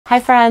Hi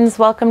friends,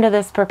 welcome to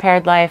This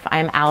Prepared Life.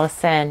 I'm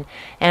Allison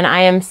and I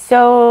am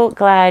so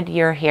glad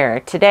you're here.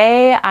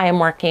 Today I am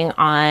working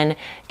on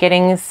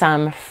getting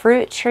some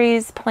fruit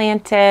trees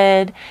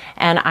planted,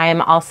 and I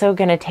am also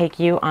going to take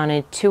you on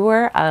a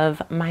tour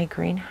of my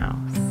greenhouse.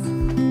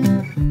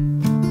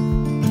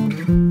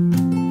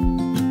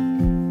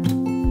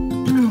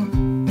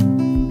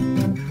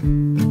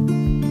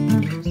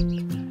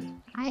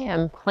 I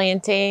am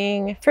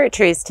planting fruit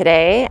trees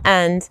today,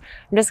 and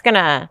I'm just going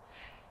to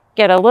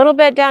get a little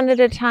bit done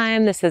at a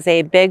time. This is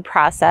a big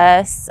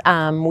process.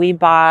 We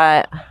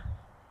bought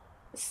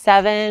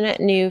 7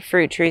 new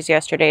fruit trees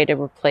yesterday to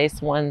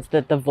replace ones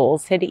that the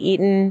voles had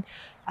eaten,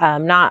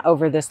 not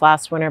over this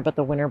last winter, but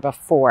the winter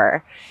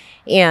before.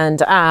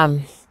 And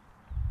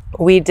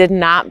we did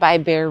not buy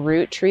bare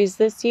root trees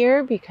this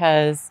year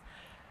because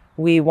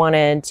we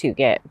wanted to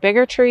get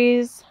bigger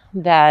trees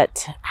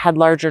that had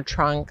larger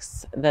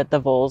trunks that the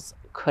voles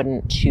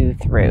couldn't chew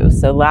through.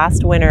 So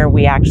last winter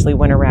we actually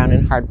went around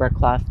and hardware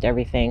clothed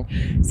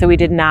everything, so we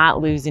did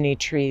not lose any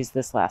trees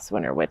this last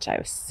winter, which I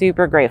was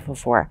super grateful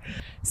for.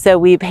 So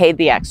we paid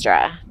the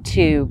extra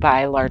to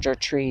buy larger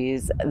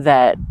trees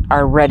that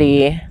are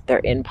ready. They're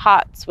in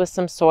pots with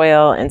some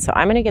soil, and so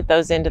I'm going to get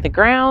those into the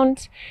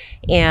ground.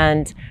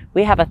 And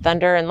we have a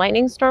thunder and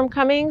lightning storm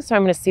coming, so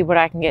I'm going to see what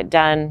I can get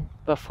done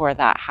before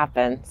that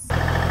happens.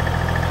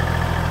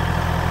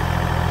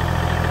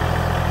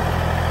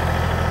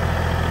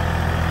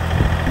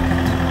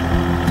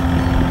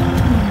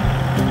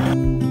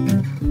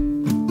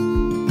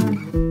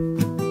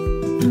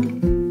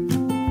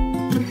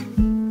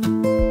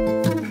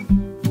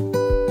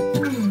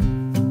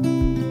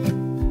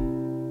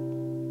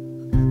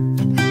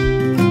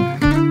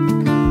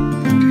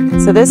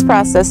 So this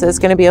process is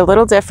going to be a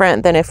little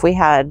different than if we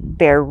had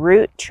bare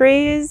root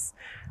trees.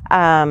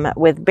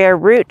 With bare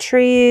root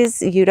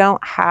trees, you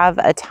don't have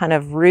a ton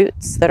of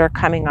roots that are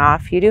coming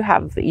off. You do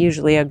have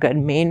usually a good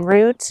main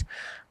root,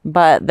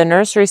 but the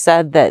nursery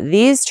said that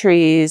these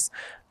trees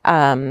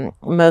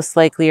most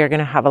likely are going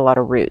to have a lot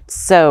of roots.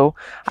 So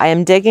I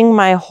am digging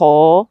my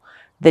hole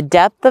the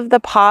depth of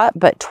the pot,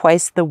 but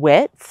twice the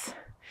width.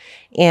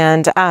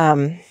 And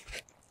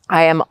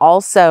I am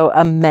also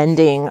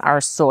amending our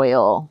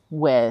soil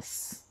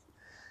with,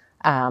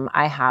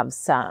 I have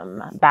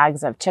some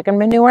bags of chicken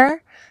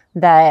manure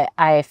that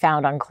I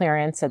found on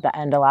clearance at the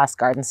end of last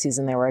garden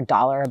season. They were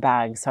 $1 a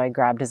bag, so I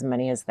grabbed as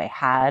many as they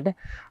had.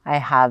 I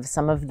have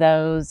some of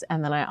those,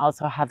 and then I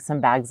also have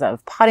some bags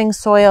of potting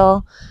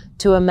soil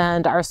to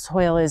amend. Our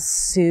soil is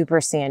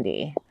super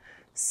sandy.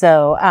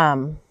 So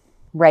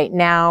right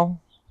now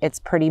it's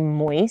pretty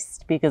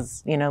moist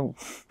because, you know,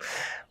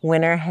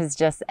 winter has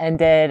just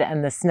ended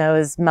and the snow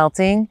is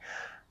melting.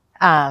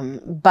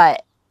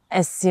 But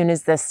as soon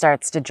as this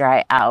starts to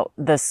dry out,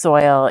 the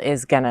soil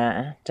is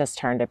gonna just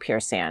turn to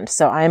pure sand.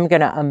 So I'm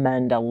gonna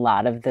amend a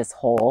lot of this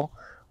hole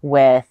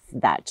with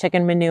that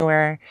chicken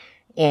manure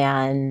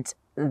and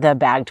the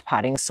bagged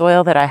potting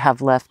soil that I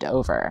have left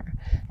over.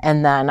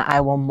 And then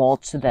I will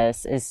mulch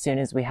this as soon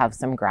as we have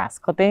some grass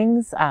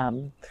clippings.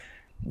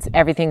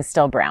 Everything's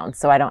still brown,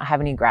 so I don't have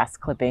any grass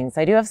clippings.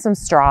 I do have some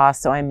straw,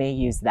 so I may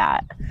use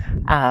that.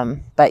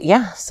 But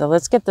yeah, so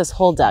let's get this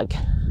hole dug.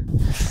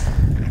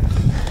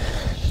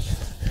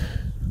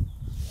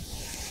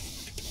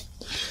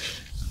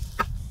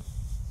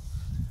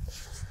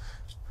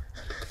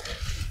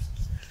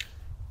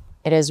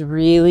 It is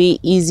really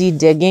easy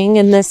digging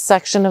in this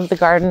section of the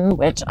garden,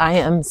 which I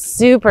am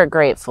super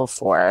grateful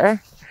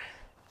for.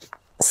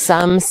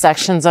 Some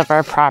sections of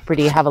our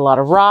property have a lot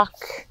of rock,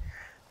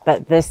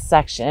 but this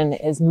section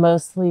is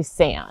mostly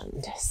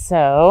sand.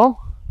 So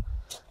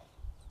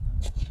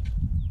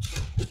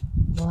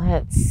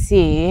let's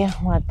see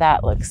what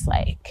that looks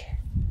like.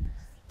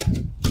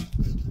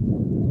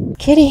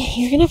 Kitty,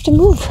 you're gonna have to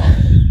move.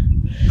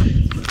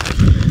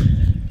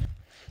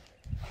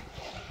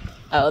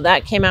 Oh,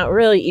 that came out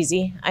really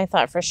easy. I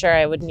thought for sure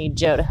I would need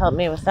Joe to help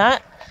me with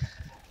that.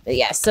 But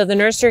yeah, so the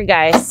nursery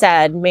guy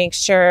said, make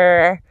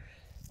sure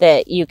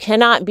that you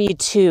cannot be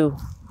too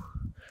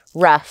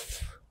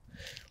rough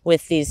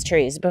with these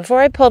trees.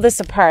 Before I pull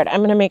this apart, I'm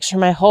going to make sure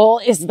my hole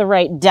is the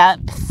right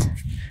depth.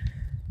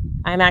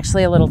 I'm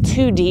actually a little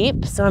too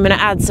deep, so I'm going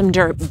to add some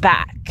dirt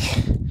back.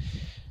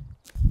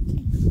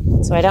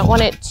 So I don't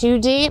want it too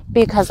deep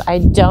because I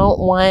don't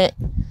want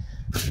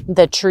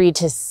the tree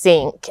to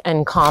sink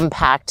and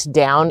compact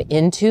down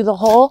into the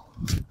hole.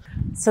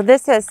 So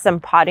this is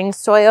some potting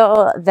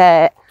soil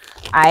that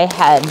I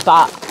had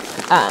bought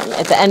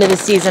at the end of the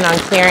season on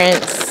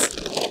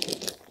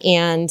clearance,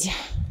 and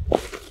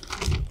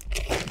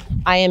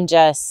I am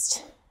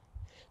just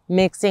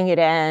mixing it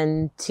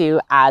in to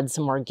add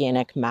some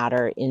organic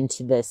matter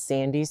into this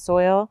sandy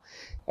soil.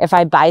 If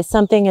I buy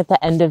something at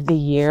the end of the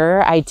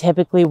year, I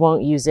typically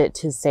won't use it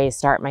to, say,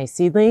 start my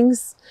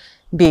seedlings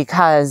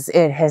because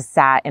it has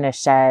sat in a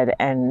shed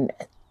and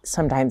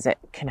sometimes it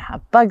can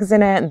have bugs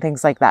in it and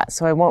things like that.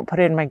 So I won't put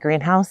it in my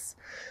greenhouse,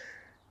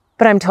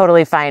 but I'm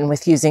totally fine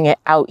with using it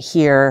out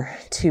here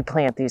to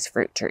plant these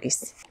fruit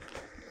trees.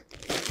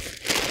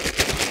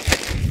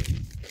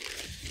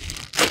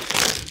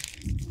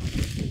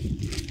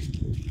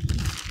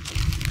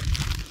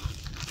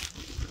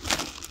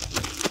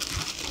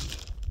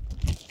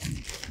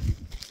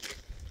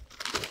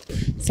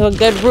 So a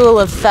good rule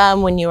of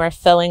thumb when you are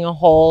filling a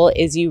hole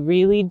is you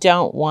really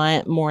don't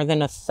want more than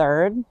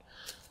 1/3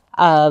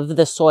 of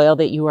the soil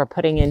that you are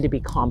putting in to be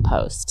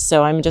compost.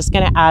 So I'm just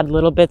going to add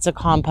little bits of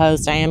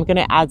compost. I am going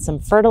to add some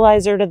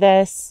fertilizer to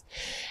this,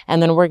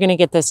 and then we're going to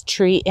get this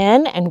tree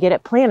in and get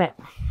it planted.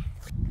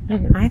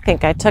 And I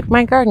think I took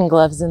my garden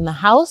gloves in the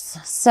house,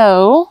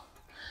 so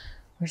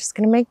we're just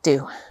going to make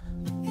do.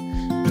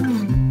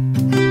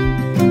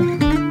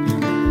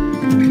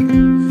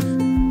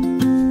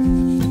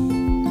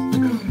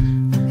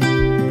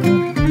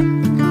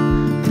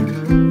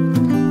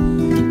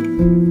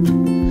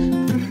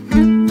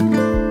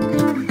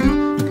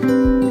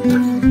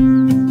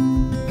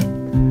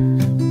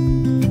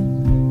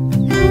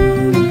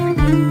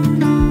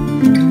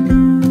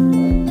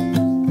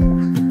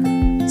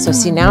 So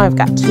see, now I've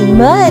got too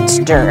much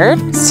dirt,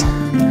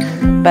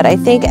 but I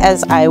think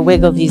as I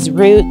wiggle these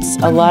roots,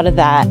 a lot of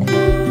that,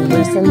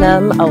 loosen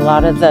them, a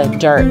lot of the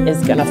dirt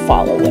is gonna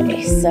fall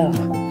away, so.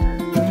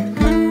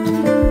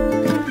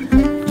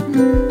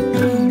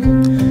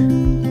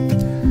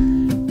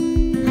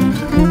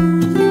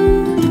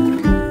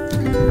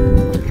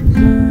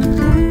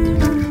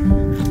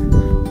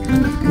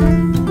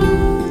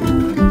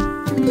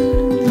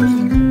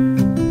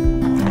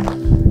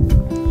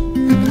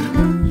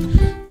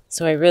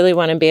 So I really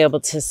want to be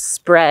able to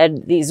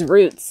spread these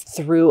roots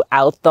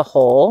throughout the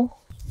hole.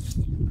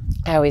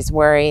 I always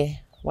worry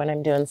when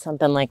I'm doing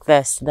something like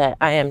this that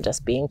I am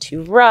just being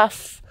too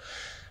rough,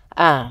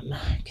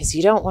 because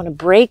you don't want to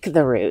break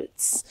the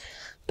roots,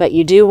 but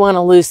you do want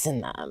to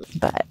loosen them.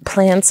 But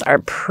plants are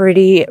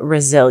pretty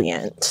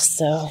resilient,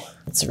 so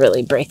let's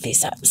really break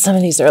these up. Some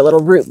of these are a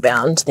little root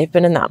bound. They've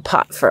been in that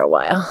pot for a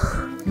while.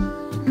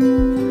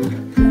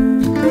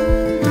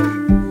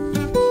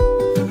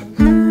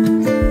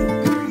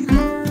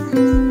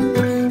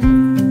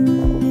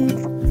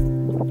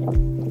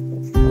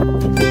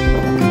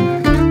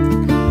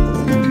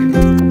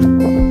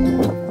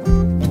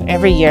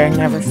 Every year,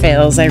 never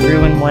fails, I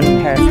ruin one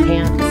pair of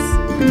pants.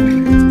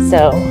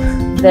 So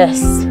this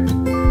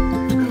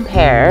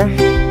pair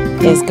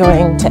is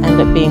going to end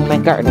up being my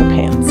garden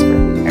pants for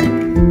the year.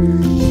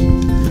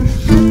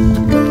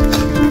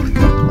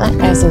 That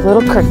guy's a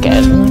little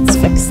crooked. Let's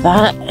fix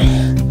that.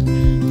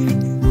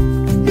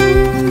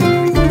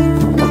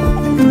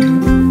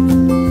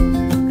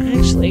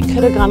 Actually,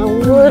 could have gone a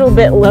little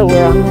bit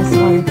lower on this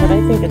one, but I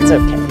think it's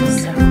okay.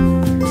 So.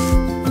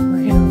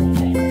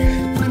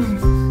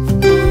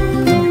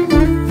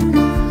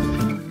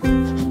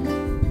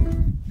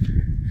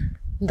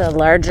 The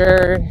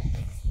larger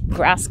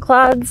grass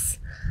clods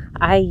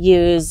I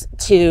use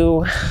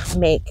to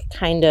make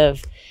kind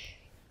of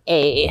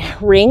a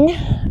ring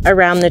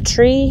around the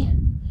tree.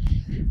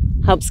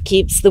 Helps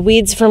keeps the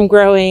weeds from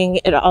growing.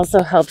 It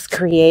also helps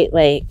create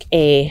like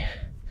a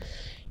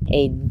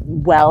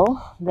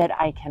well that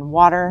I can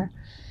water,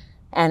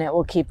 and it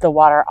will keep the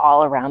water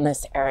all around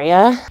this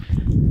area.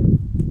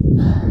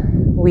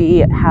 We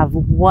have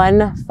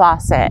one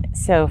faucet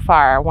so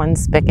far, one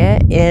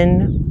spigot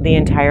in the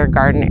entire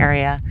garden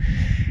area.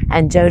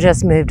 And Joe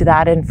just moved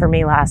that in for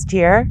me last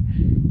year.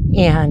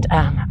 And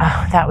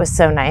oh, that was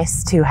so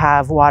nice to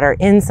have water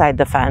inside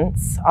the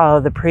fence.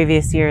 All the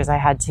previous years I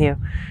had to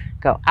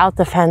go out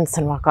the fence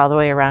and walk all the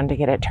way around to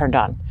get it turned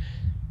on.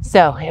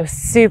 So it was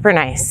super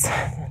nice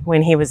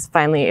when he was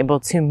finally able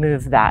to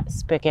move that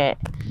spigot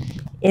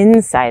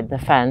inside the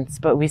fence,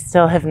 but we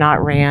still have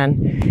not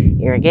ran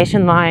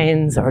irrigation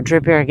lines or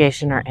drip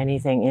irrigation or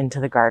anything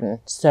into the garden.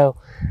 So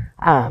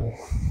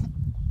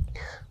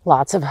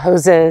lots of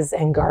hoses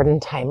and garden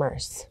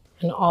timers.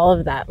 And all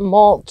of that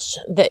mulch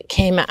that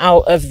came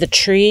out of the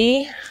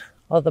tree,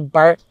 all the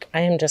bark, I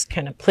am just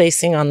kind of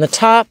placing on the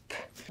top.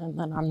 And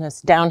then on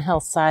this downhill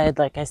side,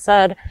 like I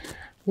said,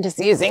 I'm just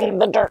using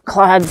the dirt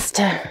clods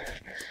to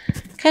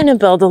kind of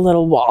build a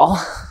little wall.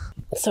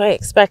 So I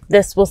expect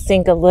this will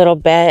sink a little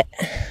bit.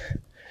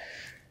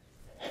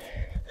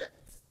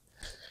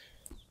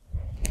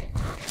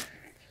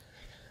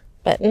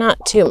 But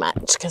not too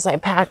much, because I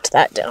packed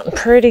that down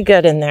pretty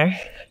good in there.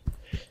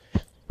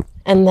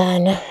 And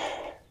then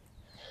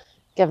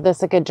give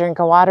this a good drink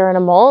of water and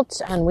a mulch,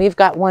 and we've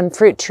got one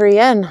fruit tree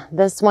in.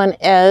 This one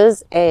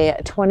is a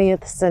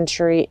 20th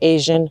century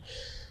Asian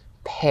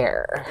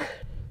pear.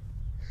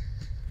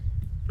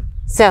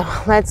 So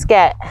let's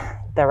get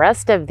the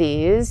rest of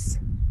these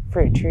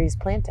fruit trees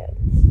planted.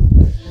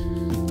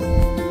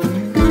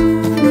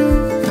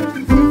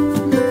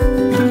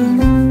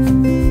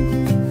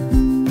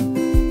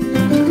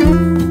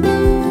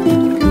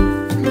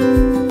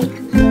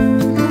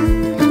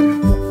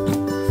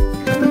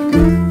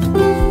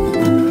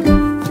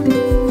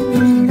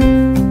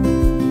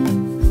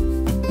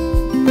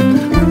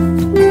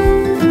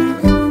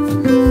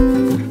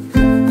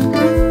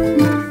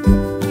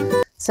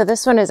 So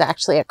this one is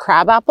actually a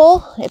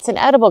crabapple. It's an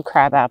edible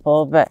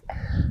crabapple, but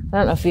I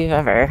don't know if you've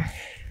ever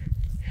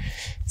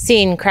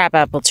seen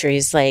crabapple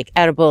trees. Like,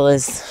 edible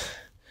is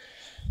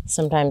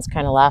sometimes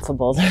kind of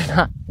laughable. They're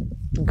not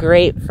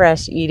great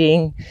fresh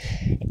eating.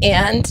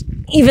 And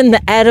even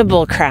the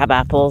edible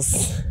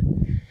crabapples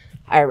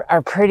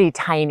are pretty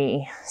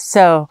tiny.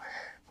 So,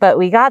 but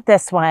we got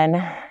this one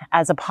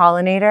as a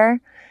pollinator,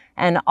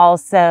 and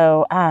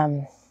also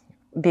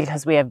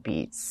because we have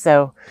bees.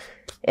 So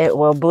it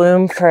will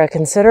bloom for a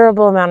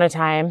considerable amount of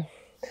time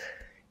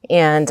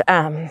and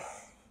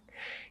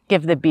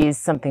give the bees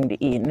something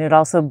to eat. And it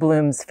also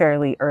blooms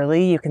fairly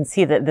early. You can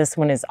see that this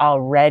one is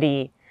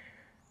already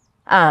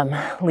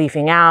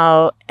leafing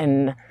out,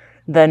 and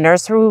the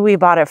nursery we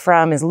bought it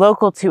from is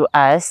local to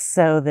us.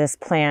 So this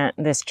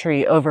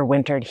tree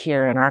overwintered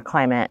here in our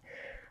climate.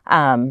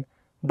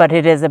 But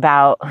it is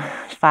about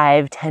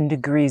 5-10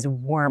 degrees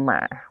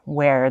warmer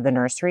where the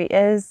nursery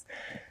is.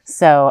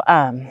 So,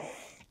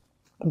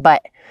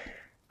 but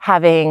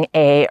having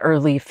a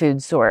early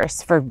food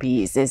source for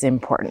bees is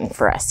important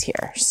for us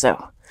here.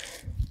 So,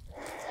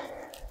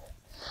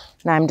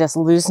 and I'm just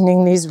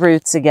loosening these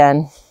roots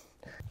again.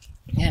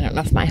 I don't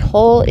know if my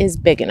hole is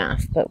big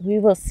enough, but we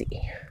will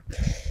see.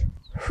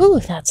 Whew,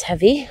 that's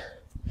heavy.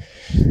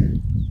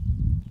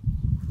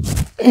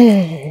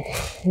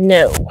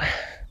 No.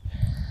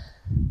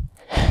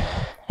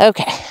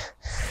 Okay,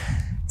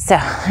 so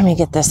let me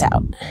get this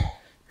out.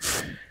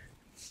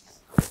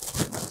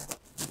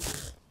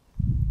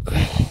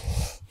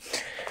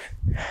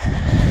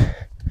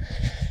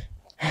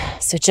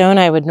 So Joe and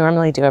I would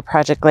normally do a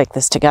project like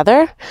this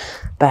together,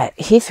 but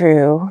he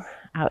threw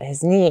out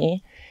his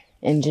knee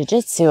in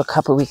jiu-jitsu a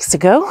couple weeks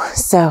ago.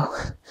 So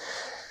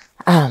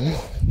I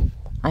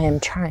am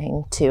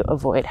trying to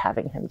avoid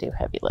having him do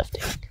heavy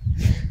lifting.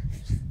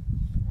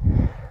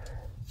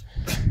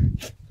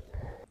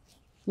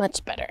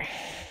 Much better.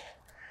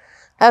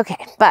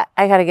 Okay, but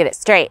I gotta get it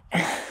straight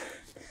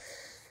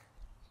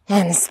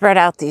and spread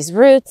out these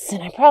roots.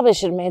 And I probably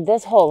should have made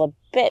this hole a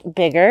bit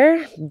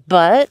bigger,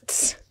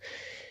 but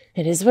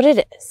it is what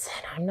it is.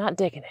 And I'm not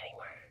digging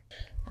anymore.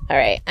 All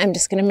right, I'm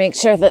just gonna make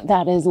sure that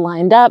that is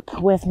lined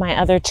up with my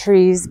other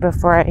trees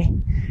before I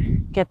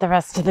get the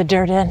rest of the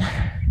dirt in.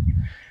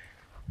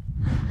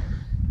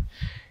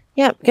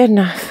 Yep, good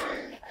enough.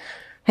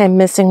 I'm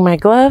missing my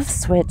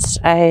gloves, which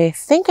I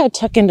think I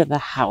took into the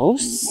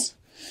house.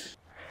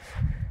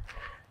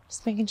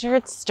 Just making sure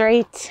it's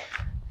straight.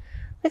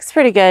 Looks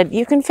pretty good.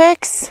 You can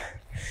fix,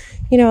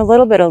 a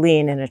little bit of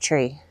lean in a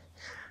tree.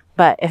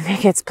 But if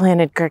it gets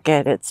planted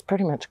crooked, it's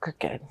pretty much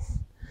crooked.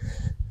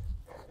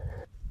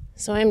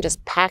 So I'm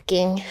just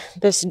packing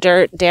this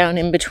dirt down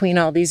in between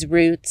all these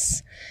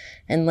roots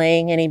and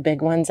laying any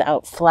big ones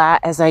out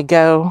flat as I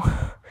go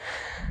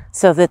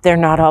so that they're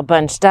not all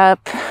bunched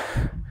up.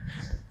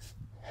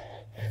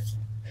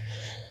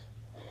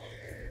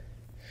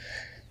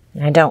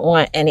 I don't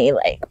want any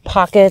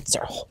pockets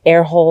or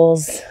air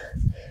holes.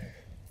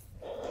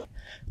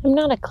 I'm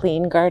not a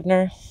clean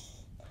gardener,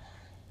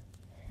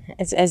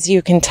 as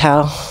you can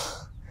tell.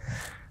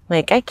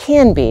 I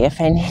can be if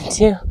I need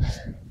to,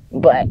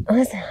 but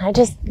listen, I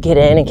just get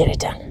in and get it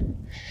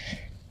done.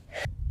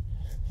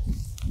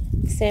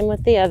 Same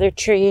with the other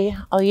tree.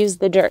 I'll use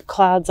the dirt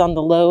clods on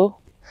the low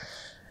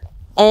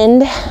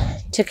end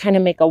to kind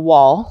of make a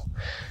wall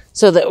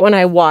so that when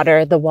I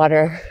water, the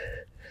water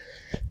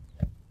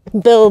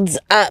builds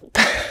up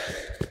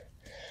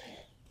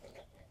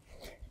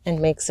and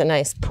makes a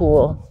nice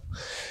pool.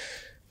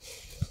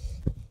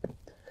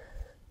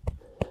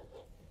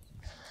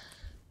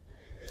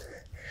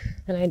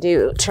 And I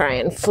do try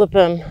and flip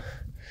them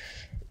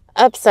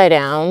upside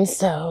down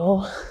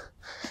so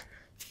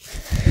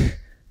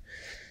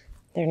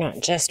they're not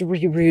just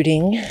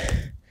rerooting.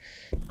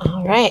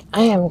 All right,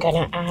 I am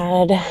gonna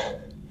add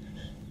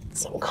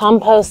some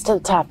compost to the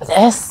top of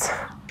this.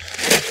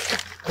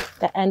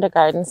 The end of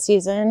garden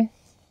season,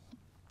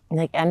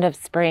 end of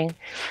spring,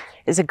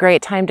 is a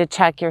great time to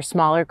check your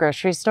smaller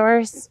grocery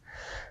stores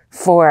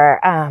for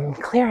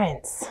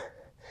clearance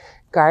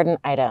garden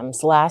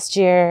items. Last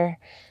year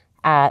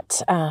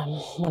at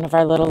one of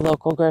our little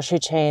local grocery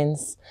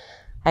chains,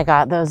 I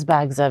got those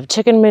bags of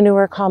chicken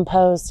manure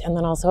compost and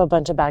then also a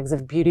bunch of bags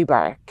of beauty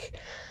bark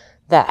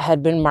that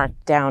had been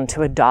marked down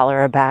to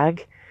 $1 a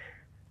bag.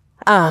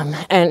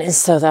 And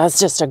so that's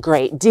just a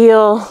great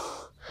deal.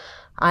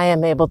 I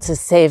am able to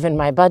save in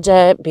my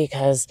budget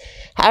because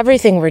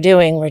everything we're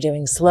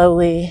doing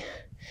slowly,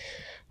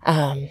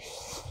 as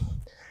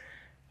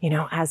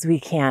we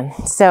can.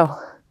 So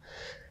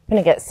I'm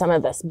gonna get some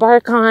of this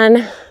bark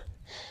on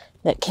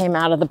that came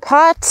out of the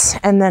pot,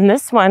 and then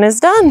this one is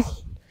done.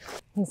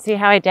 And see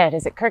how I did.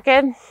 Is it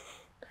crooked? A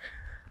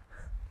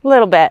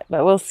little bit,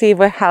 but we'll see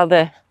what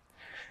happens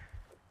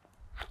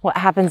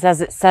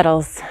as it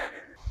settles.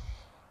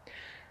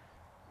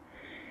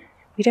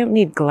 We don't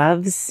need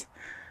gloves,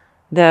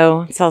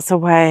 though. It's also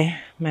why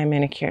my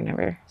manicure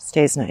never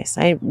stays nice.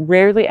 I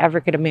rarely ever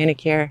get a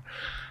manicure.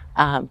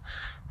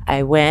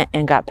 I went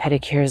and got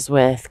pedicures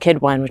with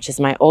Kid One, which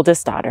is my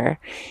oldest daughter,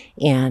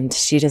 and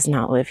she does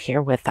not live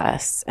here with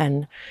us.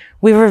 And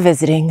we were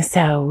visiting,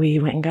 so we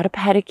went and got a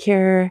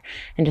pedicure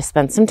and just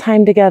spent some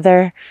time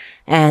together.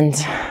 And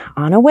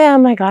on a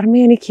whim, I got a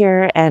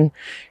manicure, and it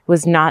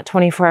was not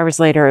 24 hours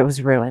later, it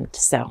was ruined.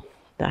 So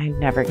I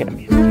never get a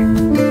manicure.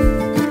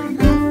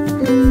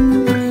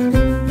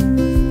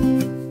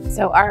 So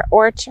So our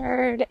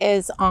orchard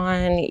is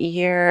on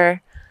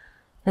year,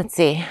 let's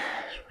see,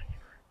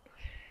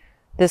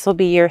 this will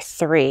be year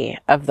 3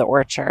 of the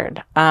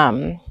orchard.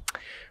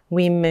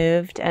 We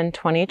moved in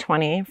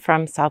 2020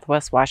 from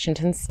Southwest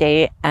Washington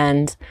State,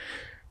 and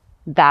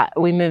that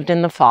we moved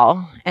in the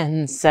fall.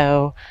 And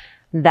so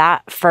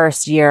that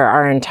first year,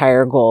 our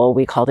entire goal,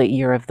 we called it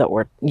year of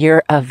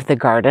the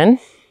garden.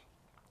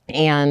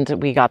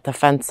 And we got the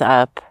fence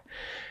up.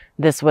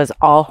 This was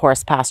all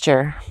horse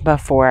pasture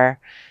before.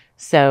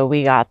 So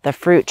we got the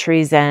fruit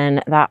trees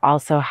in. That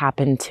also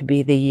happened to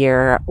be the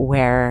year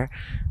where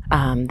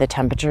the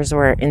temperatures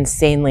were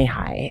insanely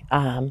high.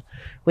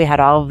 We had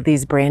all of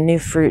these brand new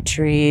fruit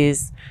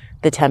trees.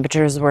 The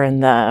temperatures were in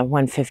the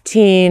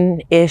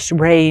 115-ish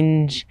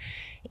range,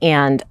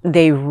 and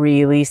they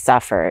really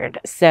suffered.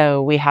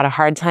 So we had a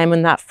hard time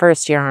in that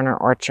first year on our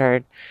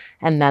orchard.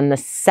 And then the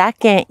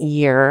second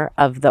year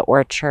of the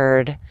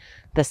orchard,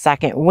 the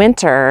second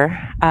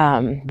winter,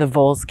 the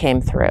voles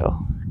came through,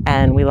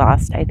 and we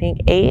lost, I think,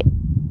 8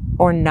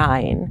 or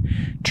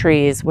 9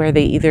 trees where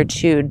they either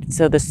chewed.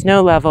 So the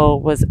snow level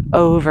was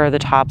over the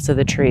tops of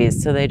the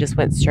trees. So they just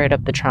went straight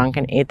up the trunk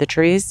and ate the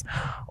trees,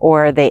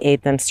 or they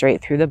ate them straight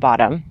through the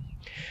bottom.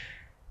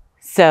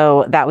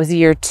 So that was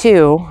year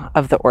 2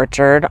 of the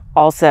orchard.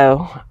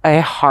 Also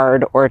a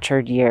hard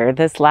orchard year.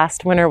 This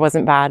last winter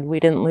wasn't bad. We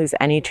didn't lose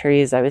any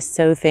trees. I was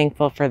so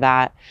thankful for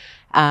that.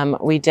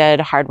 We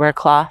did hardware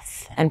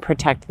cloth and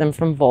protect them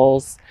from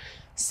voles.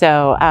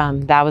 So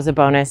that was a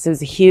bonus. It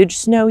was a huge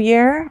snow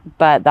year,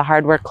 but the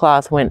hardware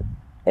cloth went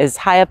as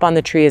high up on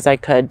the tree as I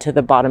could to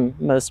the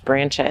bottommost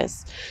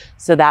branches.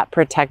 So that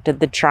protected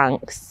the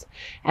trunks,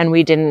 and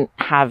we didn't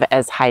have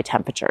as high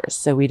temperatures.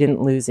 So we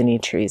didn't lose any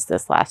trees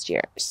this last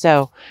year.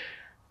 So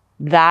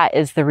that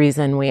is the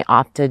reason we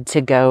opted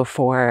to go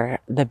for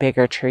the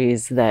bigger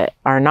trees that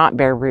are not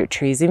bare root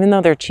trees, even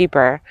though they're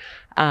cheaper.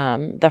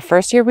 The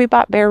first year we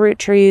bought bare root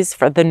trees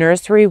for the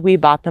nursery, we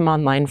bought them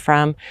online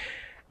from.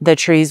 The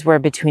trees were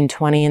between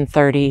 $20 and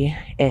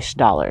 $30-ish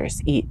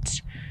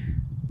each.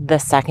 The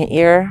second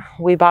year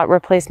we bought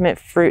replacement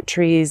fruit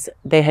trees,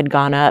 they had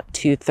gone up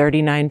to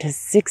 $39 to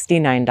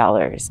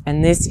 $69.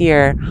 And this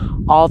year,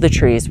 all the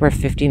trees were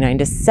 $59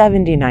 to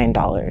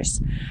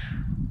 $79.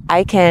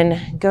 I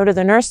can go to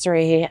the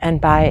nursery and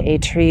buy a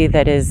tree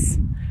that is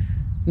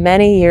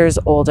many years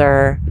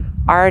older,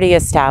 already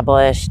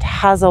established,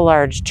 has a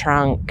large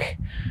trunk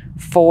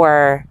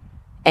for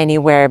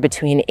anywhere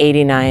between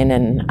 $89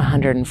 and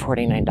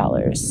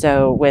 $149.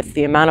 So with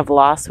the amount of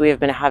loss we have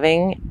been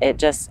having,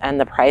 and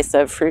the price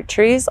of fruit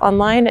trees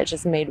online, it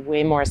just made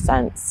way more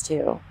sense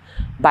to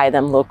buy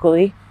them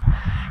locally.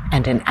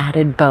 And an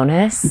added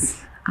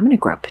bonus, I'm gonna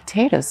grow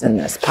potatoes in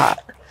this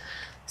pot.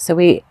 So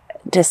we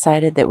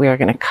decided that we were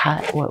gonna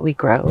cut what we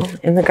grow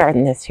in the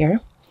garden this year.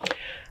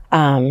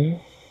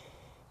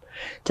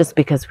 Just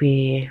because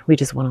we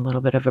just want a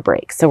little bit of a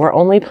break. So we're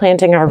only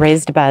planting our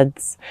raised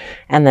beds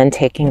and then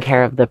taking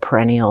care of the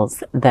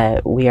perennials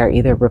that we are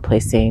either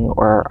replacing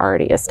or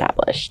already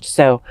established.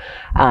 So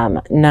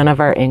none of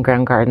our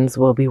in-ground gardens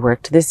will be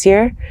worked this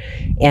year.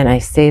 And I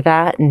say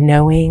that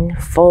knowing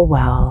full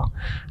well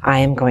I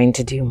am going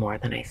to do more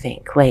than I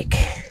think. Like,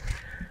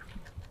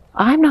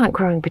 I'm not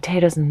growing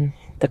potatoes in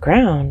the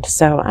ground,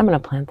 so I'm going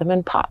to plant them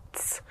in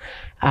pots.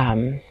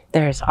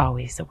 There's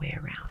always a way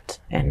around.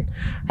 And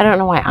I don't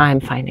know why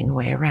I'm finding a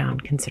way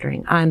around,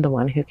 considering I'm the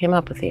one who came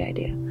up with the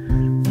idea.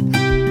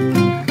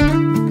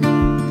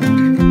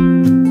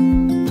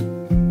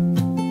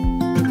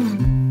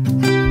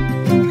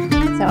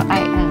 So I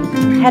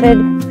am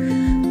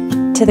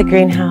headed to the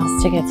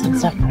greenhouse to get some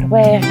stuff put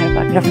away. I got a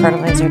bucket of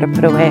fertilizer to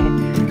put away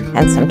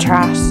and some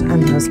trash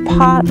and those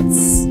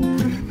pots.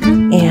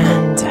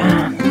 And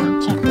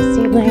I'll check the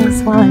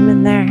seedlings while I'm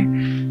in there.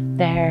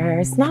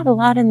 There's not a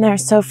lot in there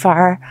so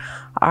far.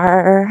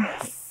 Our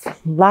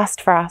last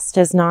frost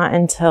is not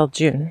until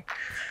June.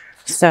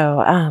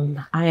 So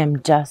I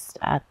am just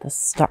at the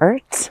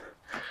start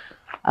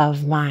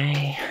of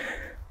my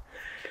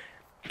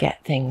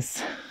get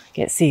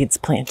seeds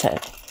planted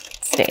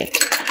stage.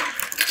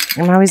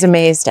 I'm always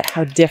amazed at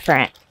how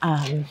different,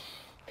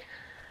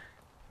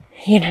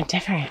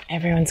 different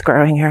everyone's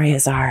growing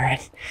areas are.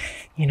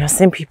 And,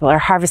 some people are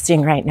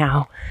harvesting right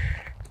now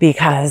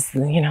because,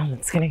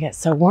 it's going to get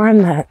so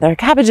warm that their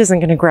cabbage isn't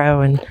going to grow.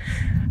 And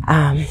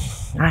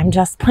I'm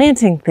just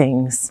planting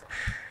things.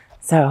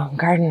 So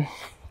the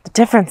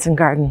difference in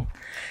garden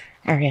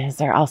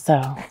areas are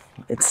also,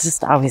 it's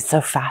just always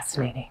so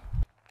fascinating.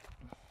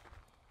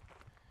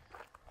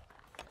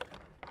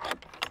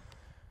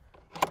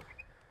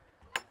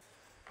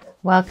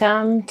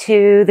 Welcome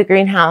to the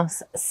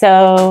greenhouse.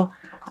 So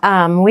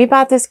we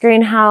bought this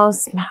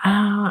greenhouse,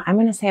 I'm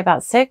going to say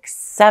about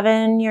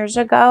 6-7 years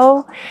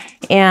ago.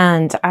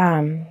 And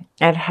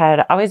it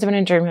had always been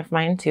a dream of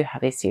mine to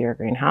have a cedar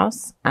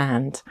greenhouse.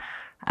 And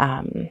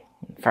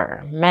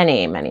for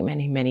many, many,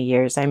 many, many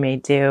years, I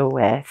made do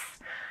with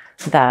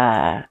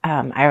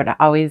I would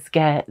always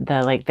get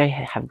like they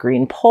have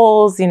green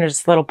poles, you know,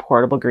 just little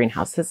portable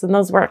greenhouses, and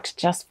those worked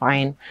just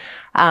fine.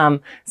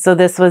 So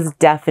this was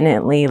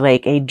definitely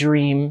like a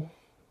dream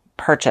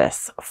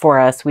purchase for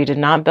us. We did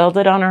not build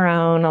it on our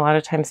own. A lot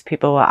of times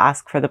people will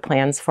ask for the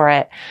plans for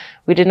it.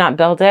 We did not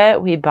build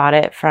it. We bought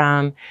it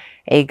from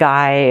a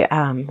guy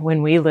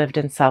when we lived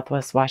in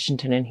Southwest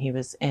Washington and he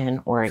was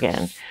in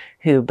Oregon,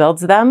 who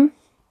builds them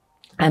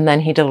and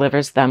then he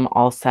delivers them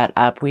all set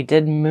up. We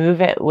did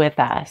move it with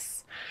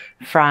us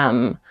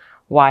from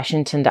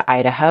Washington to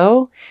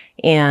Idaho.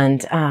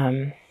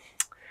 And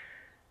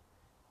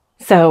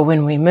so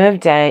when we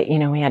moved it, you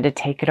know, we had to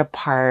take it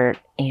apart.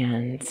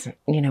 And,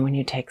 you know, when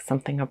you take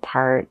something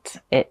apart,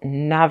 it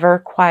never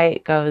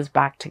quite goes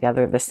back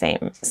together the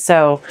same.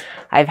 So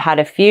I've had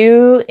a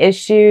few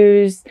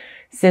issues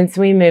since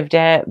we moved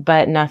it,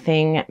 but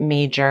nothing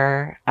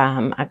major.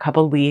 A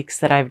couple leaks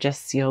that I've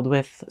just sealed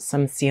with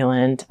some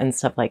sealant and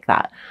stuff like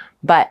that.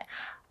 But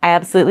I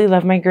absolutely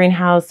love my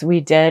greenhouse. We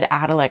did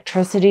add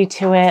electricity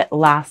to it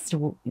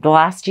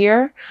last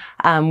year.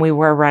 We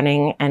were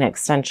running an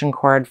extension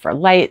cord for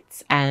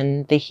lights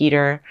and the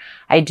heater.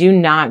 I do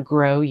not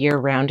grow year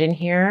round in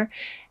here.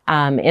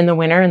 In the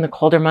winter, in the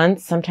colder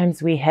months,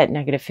 sometimes we hit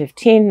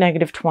 -15,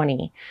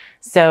 -20.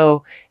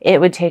 So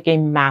it would take a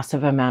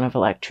massive amount of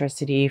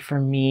electricity for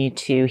me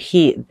to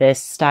heat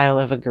this style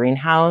of a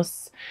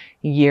greenhouse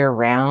year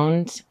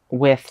round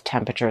with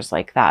temperatures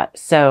like that.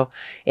 So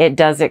it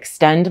does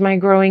extend my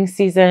growing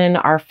season.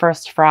 Our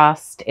first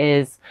frost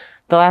is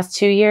the last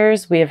 2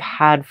 years we have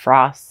had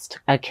frost,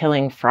 a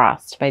killing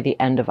frost by the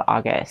end of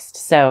August.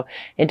 So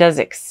it does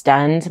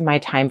extend my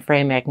time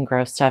frame. I can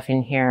grow stuff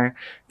in here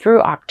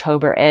through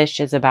October-ish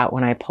is about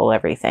when I pull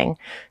everything.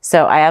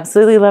 So I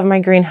absolutely love my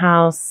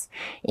greenhouse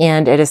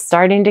and it is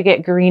starting to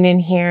get green in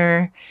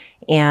here.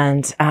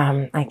 And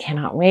I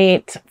cannot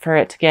wait for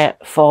it to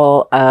get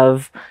full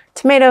of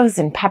tomatoes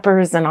and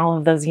peppers and all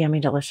of those yummy,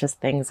 delicious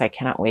things I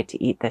cannot wait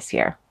to eat this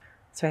year.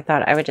 So I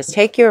thought I would just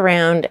take you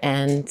around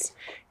and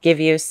give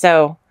you,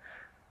 so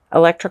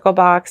electrical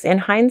box. In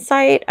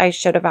hindsight, I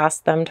should have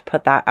asked them to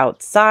put that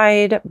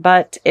outside,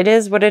 but it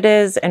is what it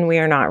is and we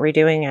are not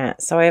redoing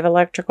it. So I have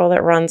electrical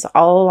that runs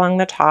all along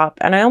the top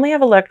and I only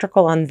have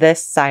electrical on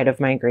this side of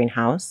my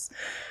greenhouse.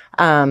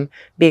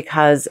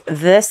 Because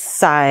this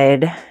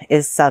side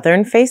is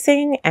southern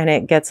facing and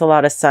it gets a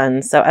lot of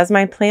sun. So as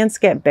my plants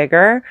get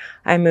bigger,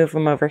 I move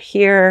them over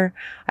here.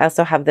 I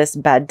also have this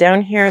bed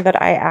down here that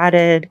I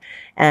added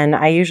and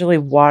I usually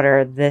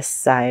water this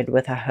side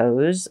with a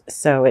hose.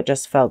 So it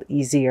just felt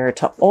easier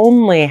to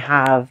only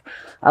have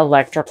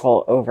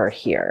electrical over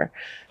here.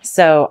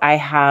 So I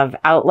have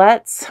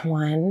outlets,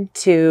 1,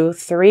 2,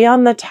 3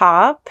 on the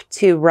top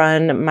to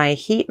run my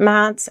heat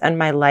mats and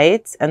my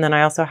lights. And then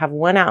I also have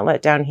 1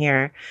 outlet down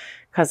here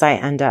because I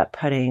end up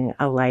putting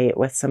a light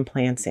with some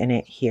plants in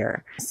it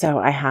here. So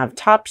I have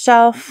top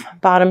shelf,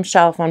 bottom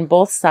shelf on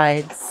both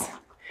sides.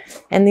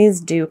 And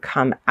these do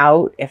come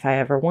out if I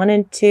ever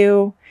wanted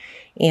to.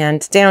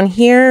 And down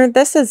here,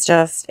 this is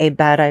just a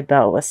bed I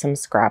built with some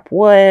scrap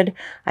wood.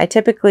 I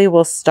typically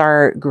will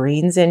start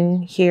greens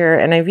in here,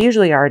 and I've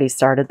usually already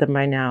started them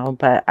by now,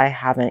 but I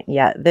haven't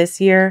yet this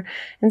year.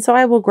 And so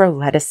I will grow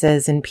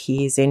lettuces and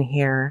peas in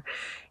here.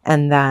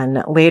 And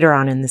then later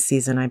on in the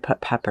season, I put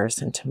peppers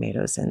and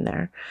tomatoes in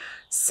there.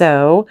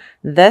 So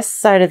this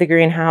side of the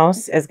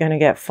greenhouse is going to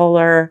get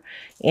fuller,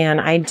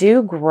 and I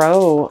do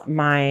grow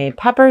my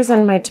peppers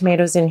and my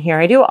tomatoes in here.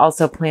 I do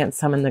also plant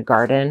some in the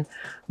garden,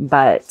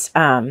 but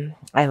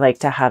I like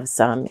to have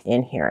some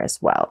in here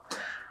as well.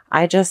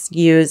 I just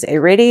use a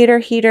radiator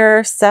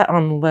heater set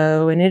on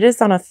low, and it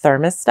is on a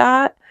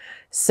thermostat.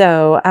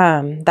 So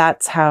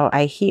that's how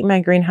I heat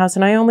my greenhouse,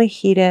 and I only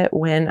heat it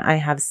when I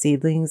have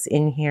seedlings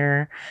in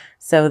here.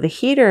 So the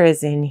heater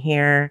is in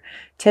here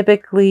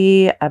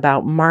typically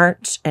about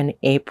March and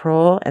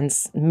April and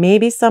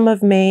maybe some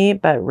of May,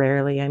 but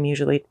rarely. I'm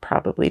usually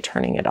probably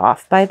turning it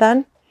off by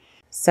then.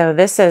 So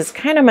this is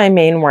kind of my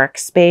main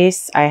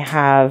workspace. I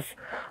have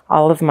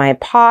all of my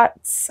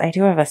pots. I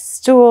do have a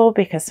stool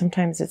because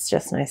sometimes it's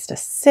just nice to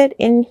sit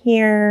in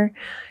here.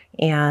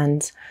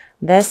 And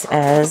this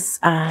is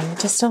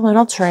just a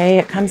little tray.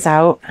 It comes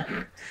out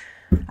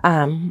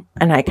and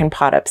I can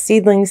pot up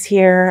seedlings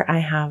here. I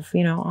have,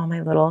 you know, all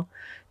my little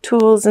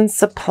tools and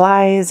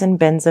supplies and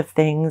bins of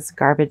things,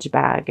 garbage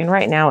bag. And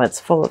right now it's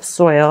full of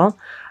soil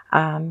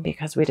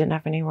because we didn't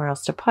have anywhere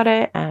else to put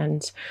it.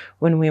 And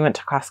when we went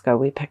to Costco,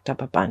 we picked up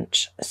a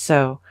bunch.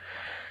 So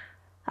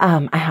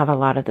I have a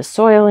lot of the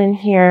soil in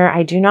here.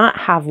 I do not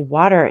have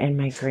water in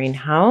my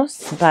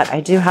greenhouse, but I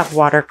do have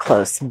water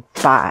close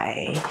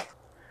by.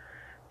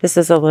 This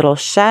is a little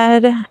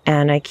shed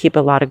and I keep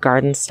a lot of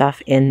garden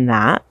stuff in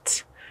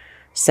that.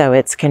 So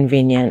it's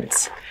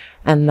convenient.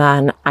 And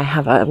then I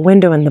have a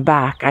window in the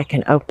back I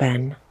can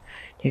open.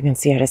 You can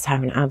see I just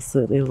have an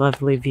absolutely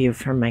lovely view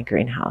from my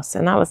greenhouse.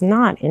 And that was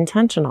not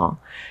intentional.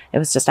 It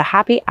was just a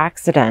happy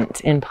accident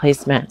in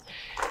placement.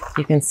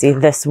 You can see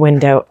this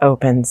window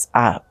opens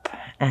up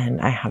and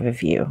I have a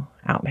view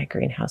out my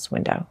greenhouse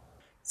window.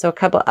 So a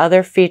couple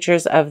other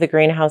features of the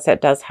greenhouse,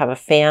 it does have a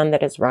fan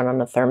that is run on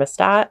a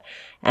thermostat.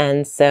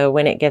 And so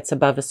when it gets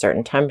above a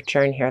certain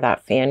temperature in here,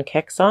 that fan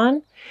kicks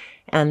on.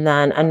 And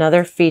then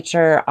another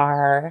feature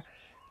are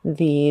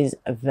these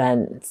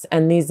vents.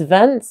 And these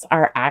vents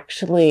are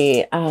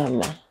actually,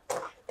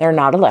 they're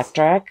not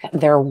electric,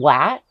 they're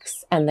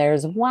wax, and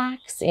there's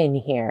wax in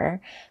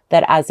here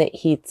that as it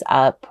heats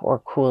up or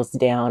cools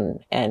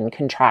down and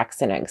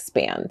contracts and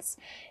expands,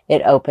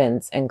 it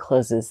opens and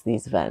closes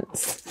these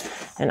vents.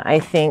 And I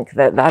think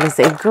that that is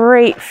a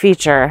great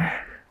feature.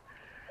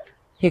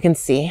 You can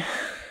see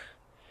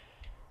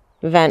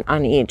vent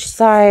on each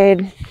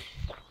side,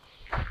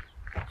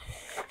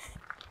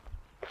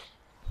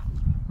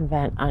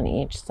 vent on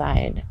each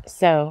side.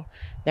 So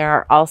there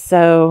are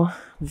also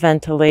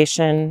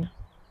ventilation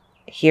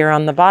here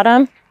on the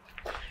bottom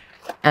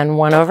and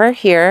one over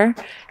here.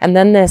 And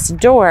then this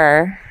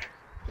door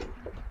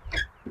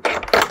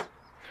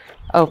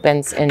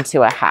opens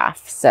into a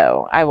half.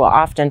 So I will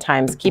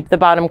oftentimes keep the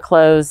bottom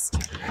closed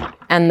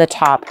and the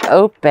top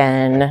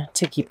open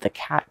to keep the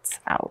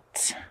cats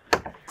out.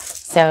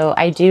 So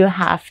I do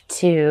have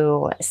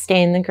to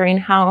stain the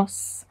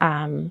greenhouse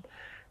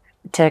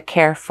to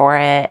care for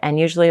it. And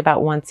usually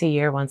about once a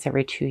year, once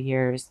every 2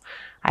 years,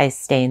 I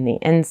stain the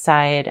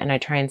inside and I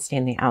try and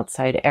stain the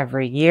outside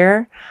every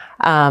year.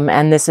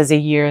 And this is a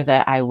year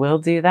that I will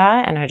do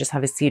that. And I just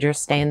have a cedar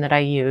stain that I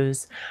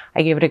use.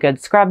 I give it a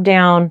good scrub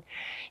down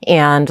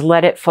and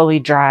let it fully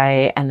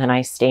dry, and then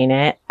I stain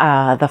it.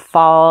 The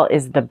fall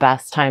is the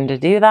best time to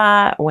do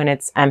that, when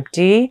it's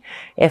empty,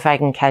 if I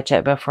can catch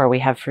it before we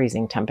have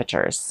freezing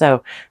temperatures.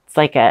 So it's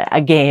like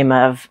a game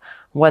of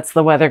what's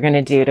the weather going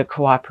to do to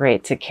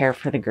cooperate to care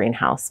for the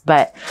greenhouse.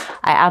 But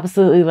I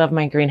absolutely love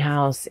my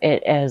greenhouse.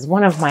 It is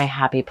one of my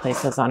happy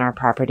places on our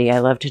property. I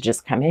love to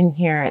just come in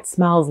here. It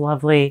smells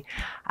lovely.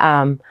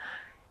 And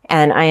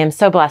I am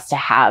so blessed to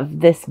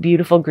have this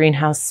beautiful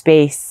greenhouse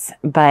space.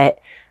 But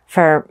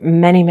for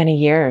many, many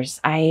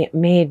years, I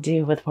made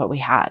do with what we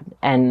had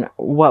and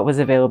what was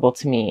available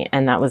to me.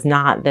 And that was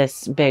not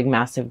this big,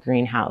 massive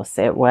greenhouse.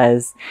 It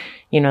was,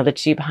 you know, the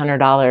cheap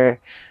 $100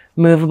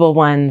 movable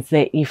ones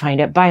that you find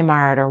at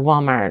Bi-Mart or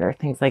Walmart or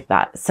things like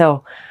that.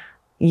 So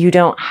you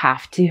don't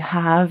have to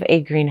have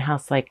a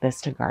greenhouse like this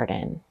to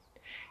garden.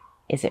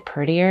 Is it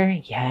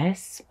prettier?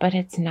 Yes, but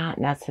it's not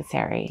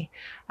necessary.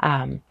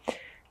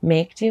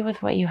 Make do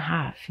with what you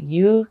have.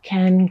 You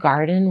can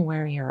garden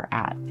where you're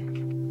at.